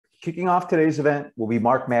Kicking off today's event will be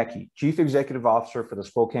Mark Mattke, Chief Executive Officer for the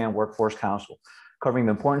Spokane Workforce Council, covering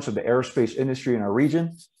the importance of the aerospace industry in our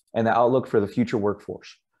region and the outlook for the future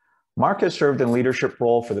workforce. Mark has served in leadership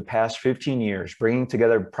role for the past 15 years, bringing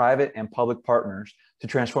together private and public partners to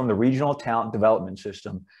transform the regional talent development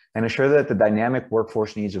system and ensure that the dynamic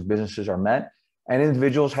workforce needs of businesses are met and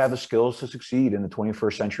individuals have the skills to succeed in the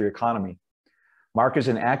 21st century economy. Mark is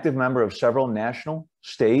an active member of several national,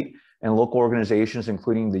 state, and local organizations,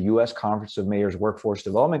 including the U.S. Conference of Mayors Workforce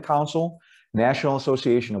Development Council, National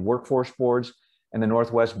Association of Workforce Boards, and the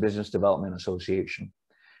Northwest Business Development Association.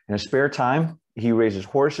 In his spare time, he raises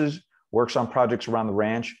horses, works on projects around the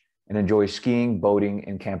ranch, and enjoys skiing, boating,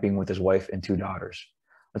 and camping with his wife and 2 daughters.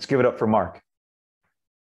 Let's give it up for Mark.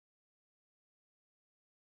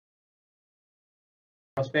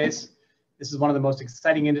 Aerospace. This is one of the most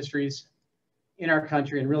exciting industries in our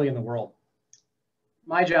country and really in the world.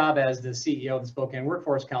 My job as the CEO of the Spokane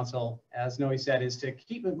Workforce Council, as Noe said, is to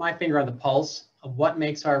keep my finger on the pulse of what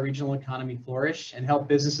makes our regional economy flourish and help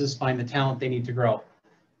businesses find the talent they need to grow.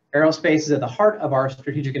 Aerospace is at the heart of our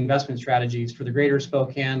strategic investment strategies for the greater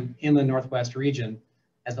Spokane Inland Northwest region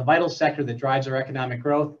as the vital sector that drives our economic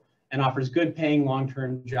growth and offers good paying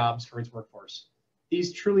long-term jobs for its workforce.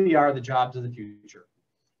 These truly are the jobs of the future,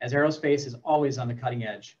 as aerospace is always on the cutting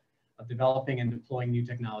edge of developing and deploying new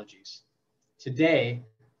technologies. Today,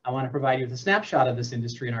 I want to provide you with a snapshot of this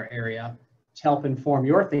industry in our area to help inform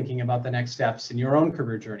your thinking about the next steps in your own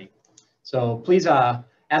career journey. So please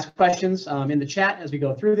ask questions in the chat as we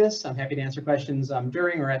go through this. I'm happy to answer questions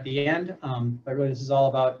during or at the end, but really this is all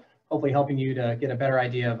about hopefully helping you to get a better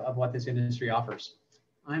idea of what this industry offers.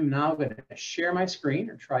 I'm now going to share my screen,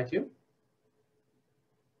 or try to.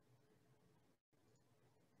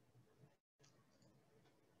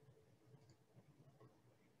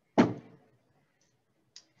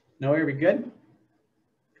 No, are we good?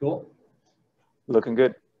 Cool. Looking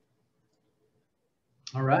good.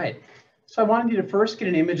 All right. So I wanted you to first get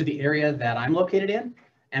an image of the area that I'm located in,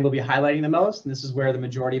 and we'll be highlighting the most. And this is where the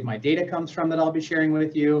majority of my data comes from that I'll be sharing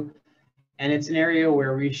with you. And it's an area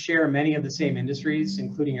where we share many of the same industries,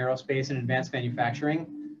 including aerospace and advanced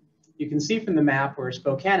manufacturing. You can see from the map where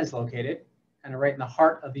Spokane is located, kind of right in the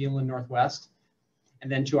heart of the Inland Northwest.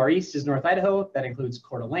 And then to our east is North Idaho. That includes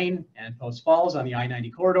Coeur d'Alene and Post Falls on the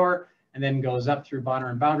I-90 corridor, and then goes up through Bonner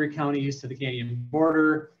and Boundary counties to the Canadian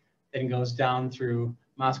border, then goes down through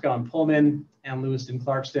Moscow and Pullman and Lewiston,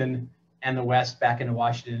 Clarkston, and the west back into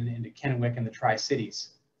Washington, into Kennewick and the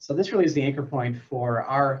Tri-Cities. So this really is the anchor point for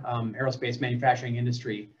our aerospace manufacturing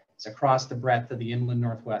industry. It's across the breadth of the Inland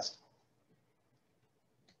Northwest.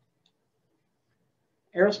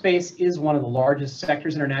 Aerospace is one of the largest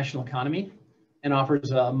sectors in our national economy and offers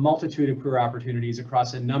a multitude of career opportunities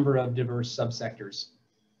across a number of diverse subsectors.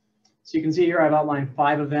 So you can see here I've outlined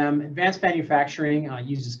 5 of them. Advanced manufacturing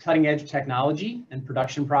uses cutting edge technology and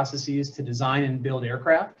production processes to design and build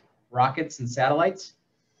aircraft, rockets, and satellites.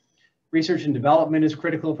 Research and development is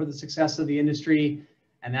critical for the success of the industry,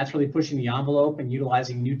 and that's really pushing the envelope and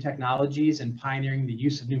utilizing new technologies and pioneering the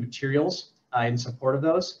use of new materials in support of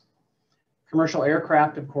those. Commercial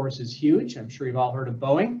aircraft, of course, is huge. I'm sure you've all heard of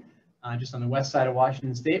Boeing. Just on the west side of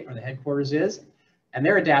Washington State, where the headquarters is. And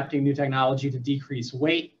they're adapting new technology to decrease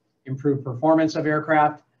weight, improve performance of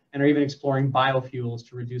aircraft, and are even exploring biofuels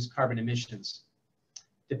to reduce carbon emissions.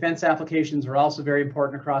 Defense applications are also very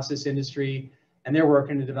important across this industry, and they're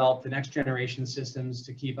working to develop the next generation systems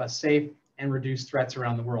to keep us safe and reduce threats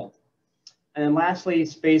around the world. And then lastly,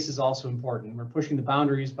 space is also important. We're pushing the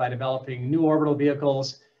boundaries by developing new orbital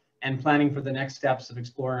vehicles and planning for the next steps of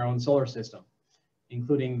exploring our own solar system,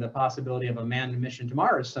 including the possibility of a manned mission to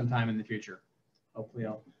Mars sometime in the future. Hopefully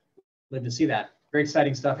I'll live to see that. Very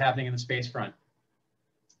exciting stuff happening in the space front.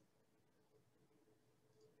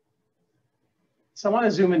 So I want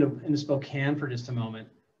to zoom into Spokane for just a moment.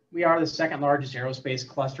 We are the 2nd largest aerospace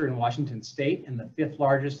cluster in Washington State and the 5th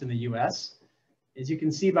largest in the US. As you can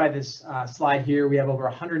see by this slide here, we have over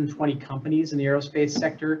 120 companies in the aerospace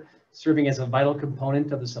sector serving as a vital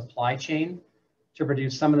component of the supply chain to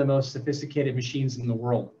produce some of the most sophisticated machines in the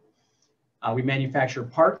world. We manufacture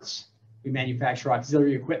parts, we manufacture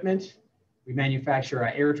auxiliary equipment, we manufacture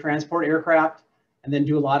air transport aircraft, and then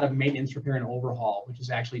do a lot of maintenance, repair, and overhaul, which is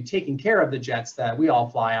actually taking care of the jets that we all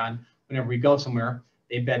fly on whenever we go somewhere.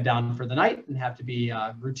 They bed down for the night and have to be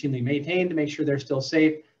routinely maintained to make sure they're still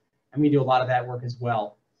safe, and we do a lot of that work as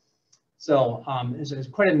well. So there's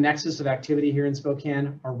quite a nexus of activity here in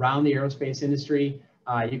Spokane around the aerospace industry.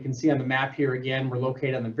 You can see on the map here again, we're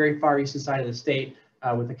located on the very far eastern side of the state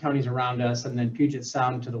with the counties around us, and then Puget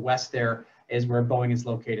Sound to the west there is where Boeing is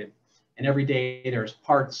located. And every day there's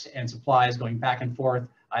parts and supplies going back and forth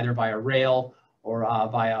either via rail or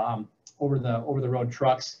via over the road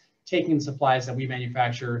trucks, taking supplies that we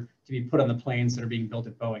manufacture to be put on the planes that are being built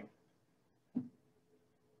at Boeing.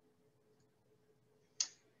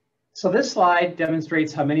 So this slide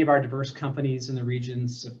demonstrates how many of our diverse companies in the region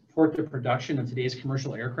support the production of today's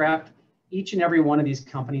commercial aircraft. Each and every one of these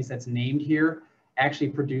companies that's named here actually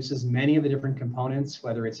produces many of the different components,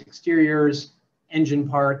 whether it's exteriors, engine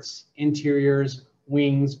parts, interiors,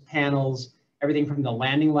 wings, panels, everything from the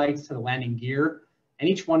landing lights to the landing gear. And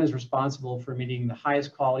each one is responsible for meeting the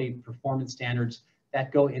highest quality performance standards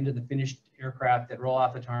that go into the finished aircraft that roll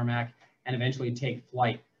off the tarmac and eventually take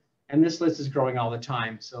flight. And this list is growing all the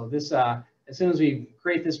time. So this, as soon as we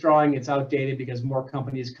create this drawing, it's outdated because more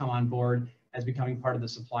companies come on board as becoming part of the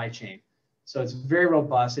supply chain. So it's very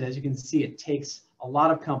robust. And as you can see, it takes a lot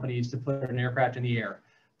of companies to put an aircraft in the air.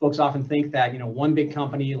 Folks often think that, one big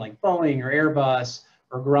company like Boeing or Airbus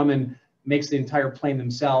or Grumman makes the entire plane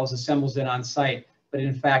themselves, assembles it on site. But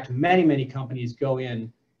in fact, many, many companies go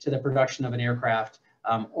in to the production of an aircraft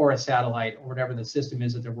or a satellite or whatever the system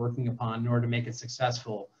is that they're working upon in order to make it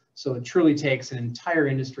successful. So it truly takes an entire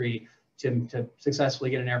industry to successfully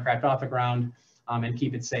get an aircraft off the ground and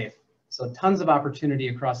keep it safe. So tons of opportunity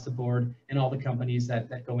across the board in all the companies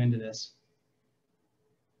that go into this.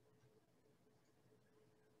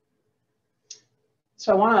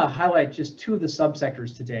 So I want to highlight just two of the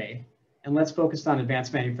subsectors today, and let's focus on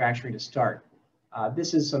advanced manufacturing to start.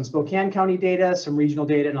 This is some Spokane County data, some regional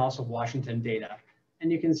data, and also Washington data.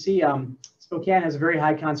 And you can see Spokane has a very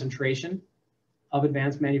high concentration of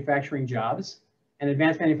advanced manufacturing jobs, and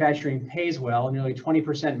advanced manufacturing pays well, nearly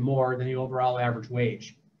 20% more than the overall average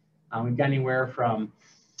wage. We've got anywhere from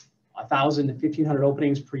 1,000 to 1,500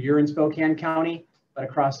 openings per year in Spokane County, but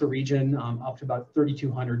across the region, up to about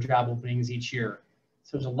 3,200 job openings each year.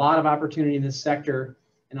 So there's a lot of opportunity in this sector,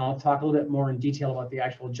 and I'll talk a little bit more in detail about the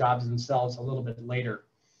actual jobs themselves a little bit later.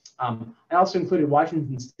 I also included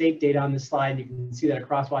Washington State data on this slide. You can see that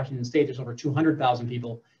across Washington State, there's over 200,000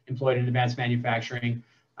 people employed in advanced manufacturing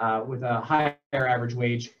with a higher average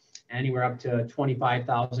wage, anywhere up to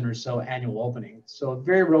 25,000 or so annual openings. So a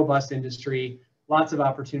very robust industry, lots of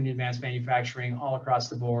opportunity in advanced manufacturing all across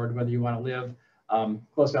the board, whether you want to live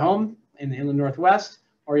close to home in the inland Northwest,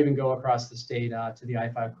 or even go across the state to the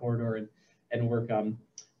I-5 corridor and work a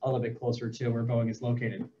little bit closer to where Boeing is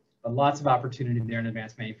located. But lots of opportunity there in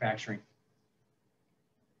advanced manufacturing.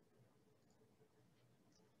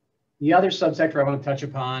 The other subsector I want to touch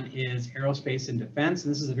upon is aerospace and defense,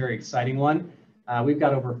 and this is a very exciting one. We've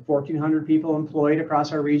got over 1,400 people employed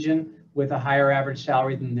across our region with a higher average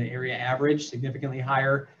salary than the area average, significantly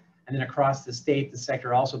higher. And then across the state, the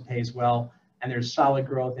sector also pays well, and there's solid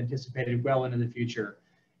growth anticipated well into the future.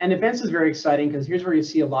 And defense is very exciting because here's where you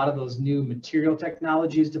see a lot of those new material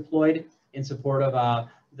technologies deployed in support of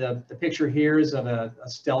the picture here is of a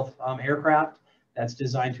stealth aircraft that's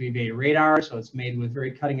designed to evade radar. So it's made with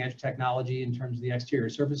very cutting edge technology in terms of the exterior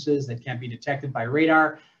surfaces that can't be detected by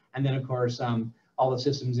radar. And then of course, all the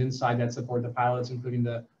systems inside that support the pilots, including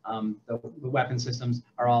the weapon systems,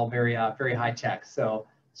 are all very high tech. So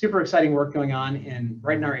super exciting work going on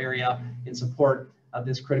right in our area in support of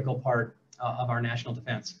this critical part of our national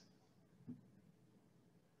defense.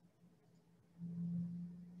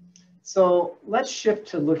 So let's shift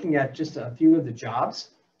to looking at just a few of the jobs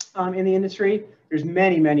in the industry. There's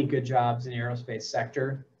many, many good jobs in the aerospace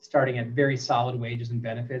sector, starting at very solid wages and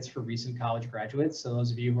benefits for recent college graduates. So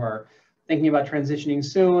those of you who are thinking about transitioning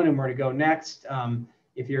soon and where to go next,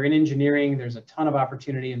 if you're in engineering, there's a ton of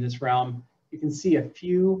opportunity in this realm. You can see a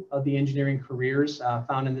few of the engineering careers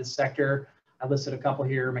found in this sector. I listed a couple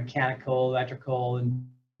here: mechanical, electrical,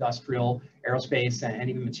 industrial, aerospace, and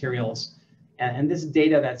even materials. And this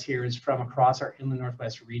data that's here is from across our inland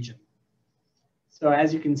Northwest region. So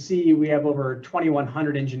as you can see, we have over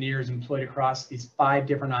 2,100 engineers employed across these 5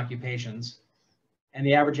 different occupations. And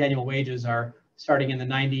the average annual wages are starting in the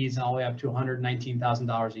 90s and all the way up to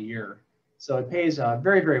 $119,000 a year. So it pays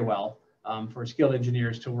very, very well for skilled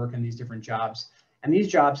engineers to work in these different jobs. And these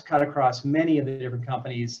jobs cut across many of the different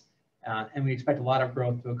companies. And we expect a lot of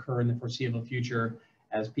growth to occur in the foreseeable future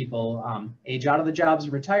as people age out of the jobs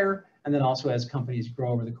and retire, and then also as companies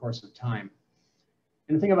grow over the course of time.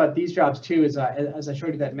 And the thing about these jobs too is, as I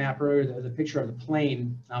showed you that map earlier, the picture of the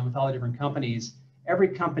plane with all the different companies, every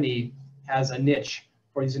company has a niche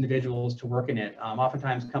for these individuals to work in it.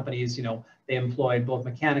 Oftentimes companies, they employ both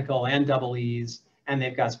mechanical and double E's, and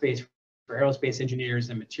they've got space for aerospace engineers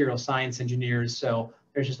and material science engineers. So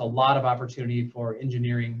there's just a lot of opportunity for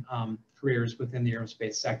engineering careers within the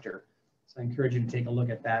aerospace sector. So I encourage you to take a look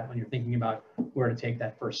at that when you're thinking about where to take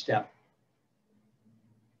that first step.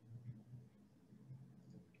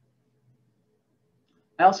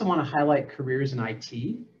 I also want to highlight careers in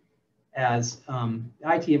IT, as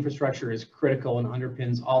IT infrastructure is critical and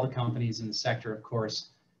underpins all the companies in the sector, of course.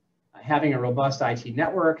 Having a robust IT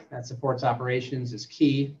network that supports operations is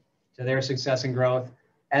key to their success and growth,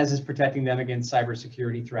 as is protecting them against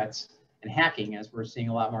cybersecurity threats and hacking, as we're seeing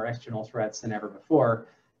a lot more external threats than ever before.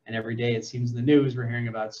 And every day, it seems in the news, we're hearing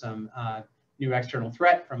about some new external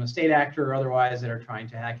threat from a state actor or otherwise that are trying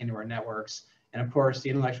to hack into our networks. And of course,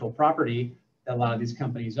 the intellectual property that a lot of these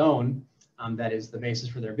companies own, that is the basis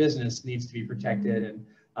for their business, needs to be protected,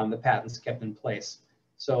 and the patents kept in place.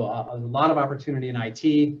 So a lot of opportunity in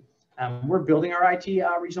IT. We're building our IT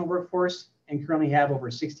regional workforce and currently have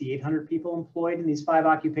over 6,800 people employed in these 5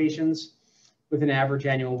 occupations, with an average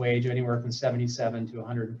annual wage of anywhere from $77,000 to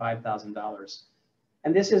 $105,000.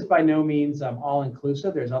 And this is by no means all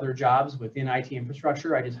inclusive. There's other jobs within IT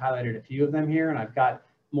infrastructure. I just highlighted a few of them here, and I've got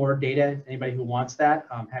more data. Anybody who wants that,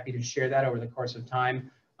 I'm happy to share that over the course of time.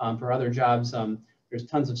 For other jobs, there's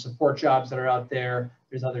tons of support jobs that are out there.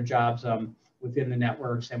 There's other jobs within the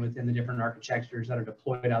networks and within the different architectures that are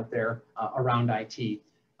deployed out there around IT.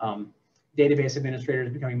 Database administrator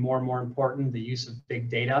is becoming more and more important. The use of big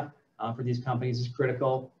data for these companies is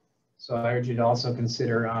critical. So I urge you to also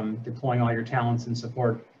consider deploying all your talents in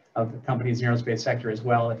support of the companies in the aerospace sector as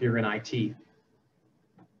well if you're in IT.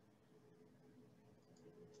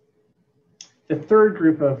 The third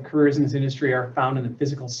group of careers in this industry are found in the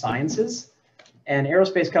physical sciences. And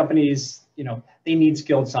aerospace companies, they need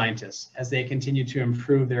skilled scientists as they continue to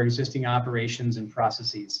improve their existing operations and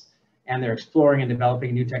processes. And they're exploring and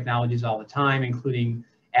developing new technologies all the time, including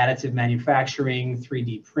additive manufacturing,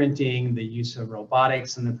 3D printing, the use of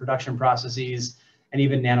robotics in the production processes, and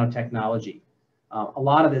even nanotechnology. A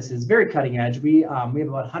lot of this is very cutting edge. We have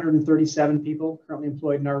about 137 people currently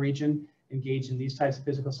employed in our region, engaged in these types of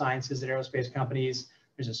physical sciences at aerospace companies.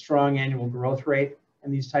 There's a strong annual growth rate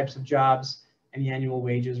in these types of jobs, and the annual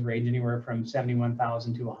wages range anywhere from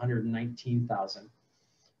 $71,000 to $119,000.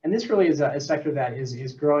 And this really is a sector that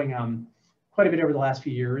is growing quite a bit over the last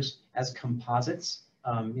few years as composites.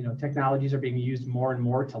 Technologies are being used more and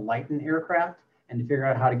more to lighten aircraft and to figure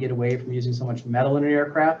out how to get away from using so much metal in an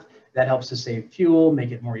aircraft. That helps to save fuel,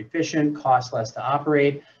 make it more efficient, cost less to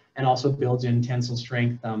operate, and also builds in tensile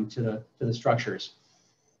strength to the structures.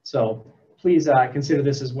 So please consider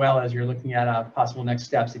this as well as you're looking at possible next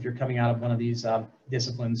steps if you're coming out of one of these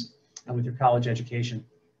disciplines and with your college education.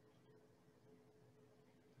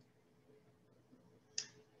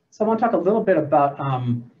 So I want to talk a little bit about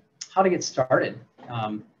how to get started.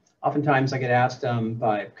 Oftentimes I get asked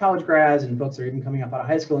by college grads and folks that are even coming up out of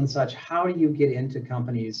high school and such, how do you get into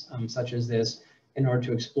companies such as this in order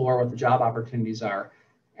to explore what the job opportunities are?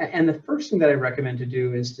 And the first thing that I recommend to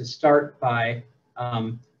do is to start by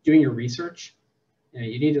doing your research.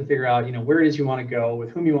 You need to figure out, where it is you want to go, with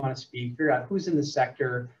whom you want to speak, figure out who's in the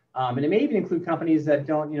sector. And it may even include companies that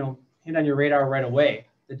don't, hit on your radar right away,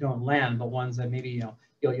 that don't land, but ones that maybe,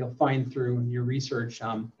 you'll find through your research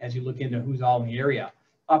as you look into who's all in the area.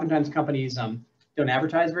 Oftentimes companies don't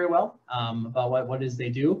advertise very well about what it is they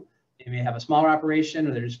do. They may have a smaller operation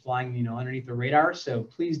or they're just flying, underneath the radar. So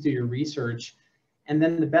please do your research. And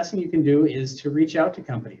then the best thing you can do is to reach out to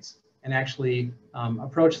companies and actually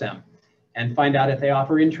approach them and find out if they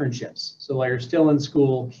offer internships. So while you're still in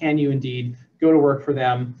school, can you indeed go to work for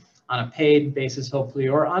them on a paid basis, hopefully,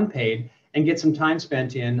 or unpaid, and get some time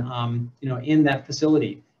spent in, in that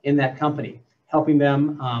facility, in that company, helping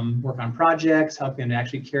them work on projects, helping them to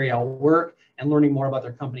actually carry out work, and learning more about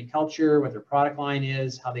their company culture, what their product line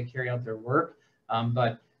is, how they carry out their work.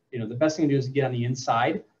 But the best thing to do is to get on the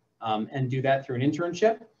inside and do that through an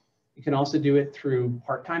internship. You can also do it through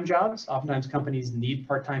part-time jobs. Oftentimes companies need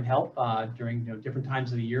part-time help during different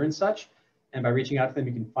times of the year and such. And by reaching out to them,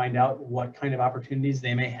 you can find out what kind of opportunities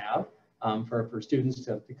they may have for students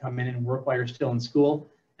to come in and work while you're still in school.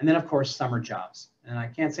 And then of course, summer jobs. And I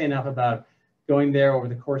can't say enough about going there over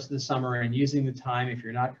the course of the summer and using the time, if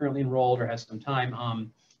you're not currently enrolled or have some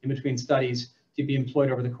time in between studies, to be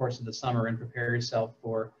employed over the course of the summer and prepare yourself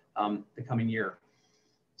for the coming year.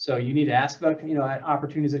 So you need to ask about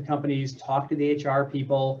opportunities at companies, talk to the HR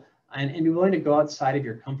people, and be willing to go outside of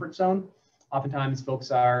your comfort zone. Oftentimes folks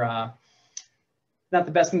are not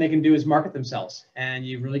the best thing they can do is market themselves, and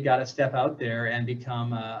you've really got to step out there and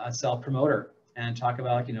become a self-promoter and talk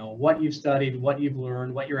about what you've studied, what you've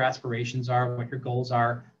learned, what your aspirations are, what your goals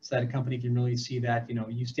are, so that a company can really see that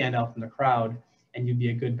you stand out from the crowd and you'd be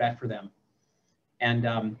a good bet for them.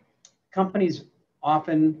 And companies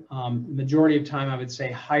often, majority of time, I would say,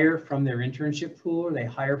 hire from their internship pool, or they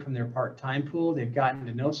hire from their part-time pool. They've gotten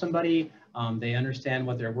to know somebody. They understand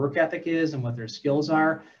what their work ethic is and what their skills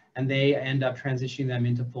are. and they end up transitioning them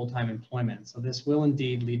into full-time employment. So this will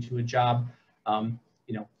indeed lead to a job,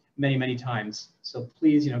 many, many times. So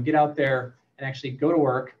please, get out there and actually go to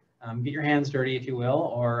work, get your hands dirty, if you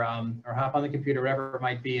will, or hop on the computer, whatever it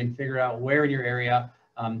might be, and figure out where in your area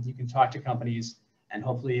you can talk to companies and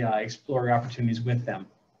hopefully explore your opportunities with them.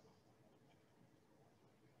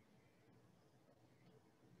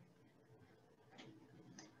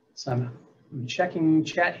 So I'm checking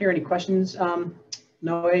chat here. Any questions,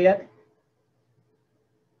 Noah, yet?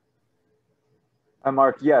 Hi,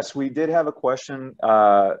 Mark. Yes, we did have a question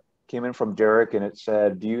came in from Derek, and it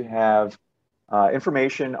said, do you have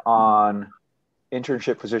information on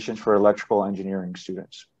internship positions for electrical engineering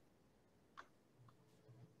students?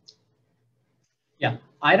 Yeah,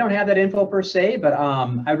 I don't have that info per se, but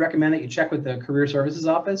I would recommend that you check with the Career Services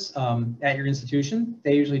Office at your institution.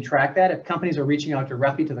 They usually track that. If companies are reaching out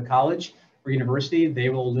directly to the college or university, they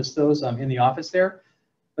will list those in the office there.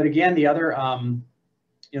 But again, the other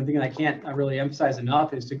thing that I can't really emphasize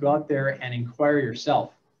enough is to go out there and inquire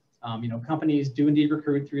yourself. Companies do indeed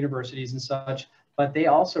recruit through universities and such, but they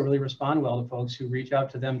also really respond well to folks who reach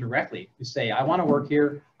out to them directly, who say, I want to work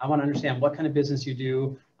here. I want to understand what kind of business you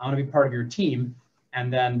do. I want to be part of your team.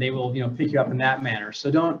 And then they will, pick you up in that manner. So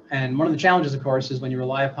and one of the challenges, of course, is when you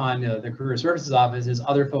rely upon the Career Services Office is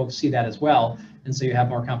other folks see that as well. And so you have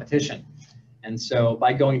more competition. And so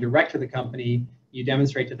by going direct to the company, you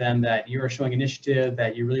demonstrate to them that you are showing initiative,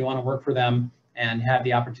 that you really want to work for them and have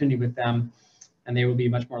the opportunity with them. And they will be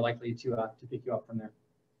much more likely to pick you up from there.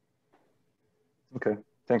 Okay,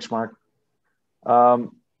 thanks, Mark.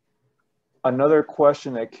 Another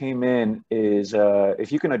question that came in is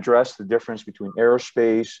if you can address the difference between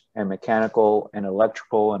aerospace and mechanical and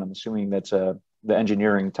electrical, and I'm assuming that's the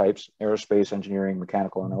engineering types, aerospace engineering,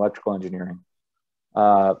 mechanical, and electrical engineering.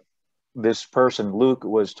 This person, Luke,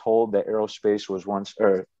 was told that aerospace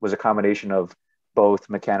was a combination of both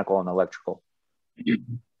mechanical and electrical.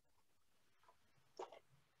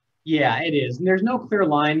 Yeah, it is. And there's no clear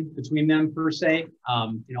line between them per se.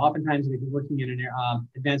 Oftentimes if you're working in an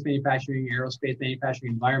advanced manufacturing, aerospace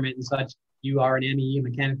manufacturing environment and such, you are an ME,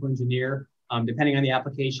 mechanical engineer. Depending on the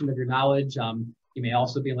application of your knowledge, you may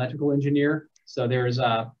also be an electrical engineer. So there's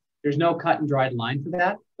no cut and dried line for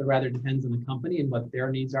that, but rather depends on the company and what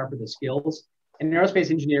their needs are for the skills. And an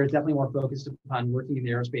aerospace engineer is definitely more focused upon working in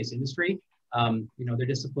the aerospace industry. Their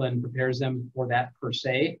discipline prepares them for that per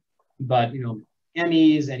se, but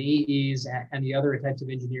MEs and EEs and the other types of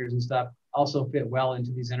engineers and stuff also fit well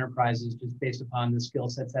into these enterprises just based upon the skill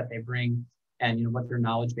sets that they bring and what their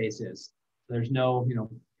knowledge base is. So there's no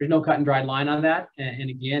cut and dried line on that. And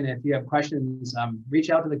again, if you have questions, reach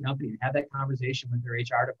out to the company and have that conversation with their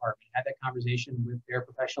HR department, have that conversation with their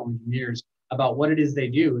professional engineers about what it is they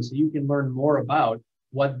do, so you can learn more about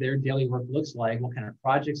what their daily work looks like, what kind of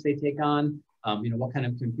projects they take on, what kind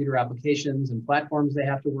of computer applications and platforms they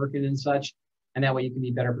have to work in and such. And that way you can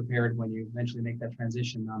be better prepared when you eventually make that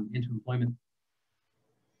transition into employment.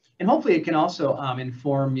 And hopefully it can also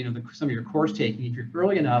inform some of your course taking. If you're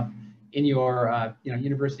early enough in your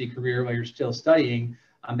university career while you're still studying,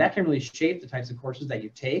 that can really shape the types of courses that you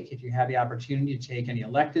take. If you have the opportunity to take any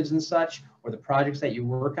electives and such, or the projects that you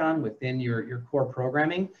work on within your core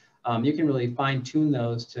programming, you can really fine tune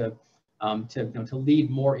those to lead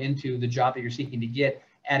more into the job that you're seeking to get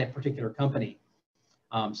at a particular company.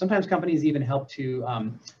 Sometimes companies even help to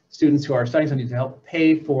students who are studying something to help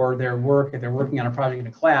pay for their work if they're working on a project in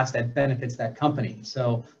a class that benefits that company.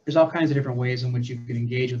 So there's all kinds of different ways in which you can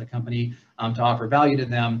engage with a company to offer value to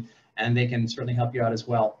them, and they can certainly help you out as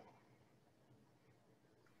well.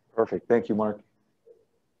 Perfect. Thank you, Mark.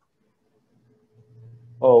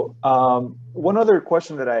 One other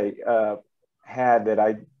question that I had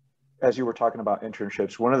as you were talking about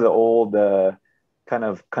internships, one of the old kind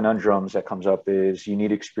of conundrums that comes up is you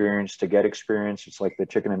need experience to get experience. It's like the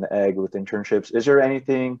chicken and the egg with internships. Is there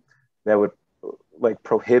anything that would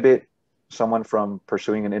prohibit someone from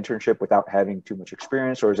pursuing an internship without having too much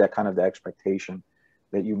experience, or is that kind of the expectation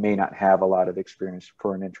that you may not have a lot of experience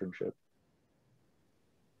for an internship?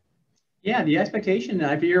 Yeah, the expectation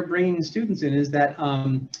if you're bringing students in is that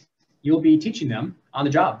you'll be teaching them on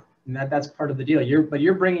the job. And that's part of the deal. But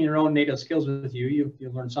you're bringing your own native skills with you.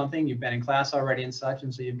 You've learned something. You've been in class already and such,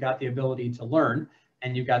 and so you've got the ability to learn,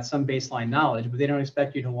 and you've got some baseline knowledge. But they don't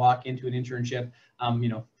expect you to walk into an internship,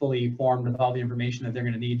 fully formed with all the information that they're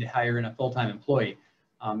going to need to hire in a full-time employee.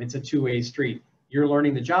 It's a two-way street. You're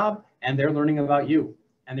learning the job, and they're learning about you,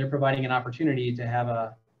 and they're providing an opportunity to have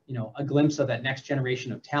a glimpse of that next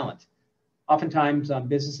generation of talent. Oftentimes,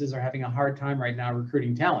 businesses are having a hard time right now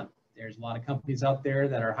recruiting talent. There's a lot of companies out there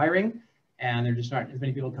that are hiring, and there just aren't as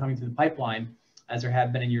many people coming through the pipeline. as there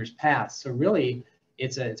have been in years past. So really,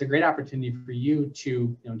 it's a great opportunity for you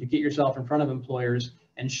to, to get yourself in front of employers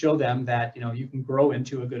and show them that, you can grow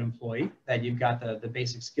into a good employee, that you've got the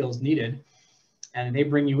basic skills needed, and they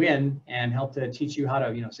bring you in and help to teach you how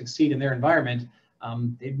to, succeed in their environment.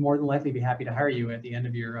 They'd more than likely be happy to hire you at the end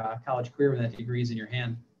of your college career when that degree is in your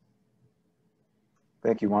hand.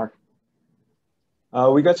 Thank you, Mark.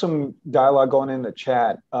 We got some dialogue going in the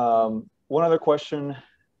chat. One other question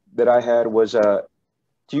that I had was,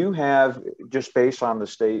 do you have, just based on the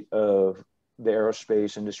state of the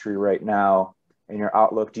aerospace industry right now and your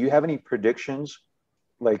outlook, do you have any predictions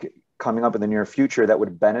like coming up in the near future that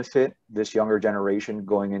would benefit this younger generation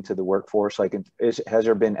going into the workforce? Like, has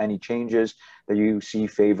there been any changes that you see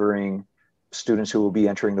favoring students who will be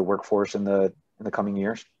entering the workforce in the coming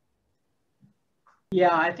years?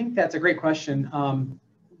 Yeah, I think that's a great question.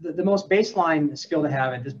 The most baseline skill to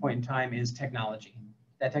have at this point in time is technology.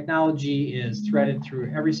 That technology is threaded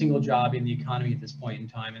through every single job in the economy at this point in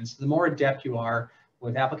time. And so the more adept you are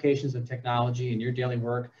with applications of technology in your daily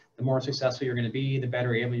work, the more successful you're going to be, the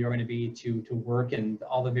better able you're going to be to work in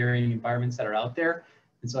all the varying environments that are out there.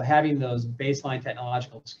 And so having those baseline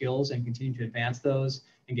technological skills and continue to advance those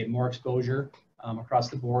and get more exposure across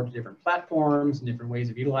the board to different platforms and different ways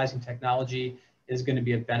of utilizing technology is going to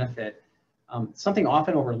be a benefit. Something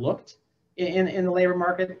often overlooked in the labor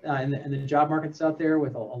market and the job markets out there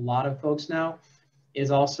with a lot of folks now is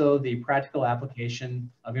also the practical application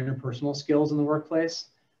of interpersonal skills in the workplace.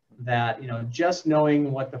 That, just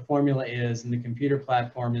knowing what the formula is in the computer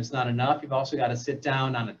platform is not enough. You've also got to sit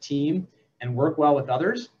down on a team and work well with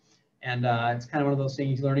others. And it's kind of one of those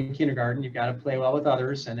things you learn in kindergarten. You've got to play well with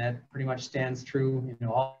others, and that pretty much stands true,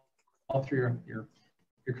 all through your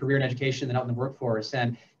career and education and out in the workforce.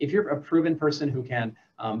 And if you're a proven person who can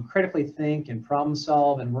critically think and problem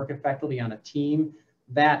solve and work effectively on a team,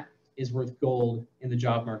 that is worth gold in the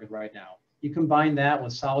job market right now. You combine that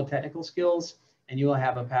with solid technical skills, and you will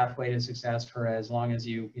have a pathway to success for as long as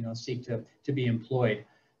you seek to be employed.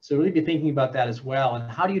 So really be thinking about that as well.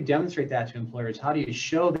 And how do you demonstrate that to employers? How do you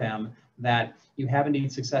show them that you have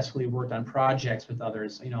indeed successfully worked on projects with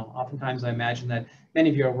others? Oftentimes I imagine that many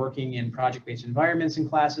of you are working in project-based environments and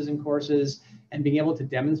classes and courses, and being able to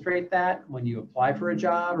demonstrate that when you apply for a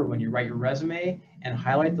job or when you write your resume and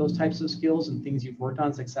highlight those types of skills and things you've worked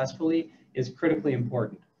on successfully is critically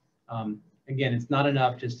important. Again, it's not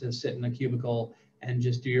enough just to sit in a cubicle and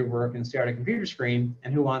just do your work and stare at a computer screen,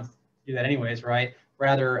 and who wants to do that anyways, right?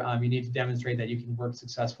 Rather, you need to demonstrate that you can work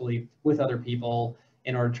successfully with other people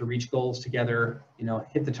in order to reach goals together,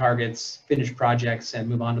 hit the targets, finish projects, and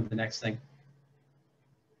move on to the next thing.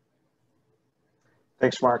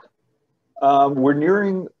 Thanks, Mark. We're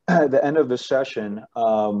nearing the end of the session.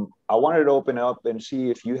 I wanted to open up and see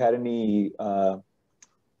if you had any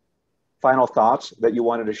final thoughts that you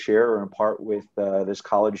wanted to share or impart with this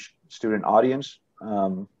college student audience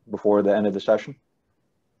before the end of the session.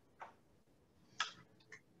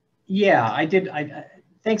 Yeah, I did.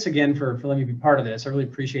 Thanks again for letting me be part of this. I really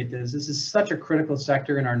appreciate this. This is such a critical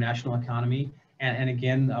sector in our national economy and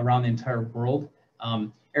again, around the entire world.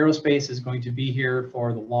 Aerospace is going to be here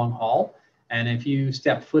for the long haul. And if you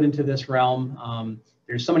step foot into this realm,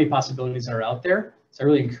 there's so many possibilities that are out there. So I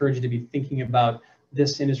really encourage you to be thinking about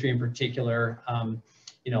this industry in particular.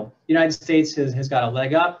 The United States has got a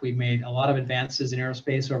leg up. We've made a lot of advances in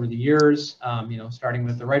aerospace over the years, starting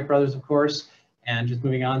with the Wright brothers, of course, and just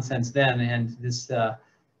moving on since then. And this, the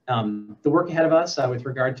work ahead of us with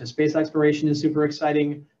regard to space exploration is super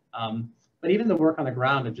exciting. But even the work on the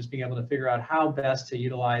ground of just being able to figure out how best to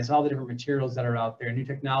utilize all the different materials that are out there, new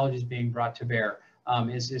technologies being brought to bear,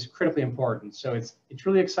 is critically important. So it's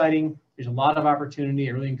really exciting. There's a lot of opportunity.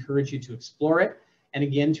 I really encourage you to explore it. And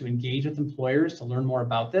again, to engage with employers to learn more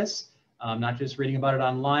about this, not just reading about it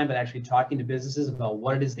online, but actually talking to businesses about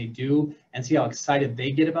what it is they do and see how excited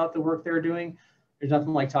they get about the work they're doing. There's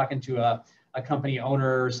nothing like talking to a company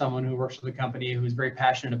owner or someone who works for the company who's very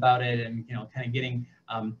passionate about it and kind of getting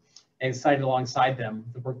excited alongside them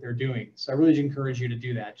the work they're doing. So I really encourage you to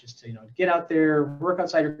do that. Just to get out there, work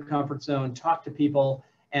outside your comfort zone, talk to people,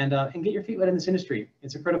 and get your feet wet in this industry.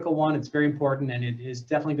 It's a critical one. It's very important, and it is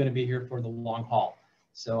definitely going to be here for the long haul.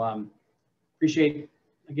 So appreciate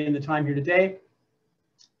again the time here today.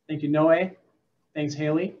 Thank you, Noe. Thanks,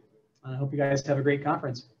 Haley. I hope you guys have a great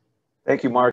conference. Thank you, Mark.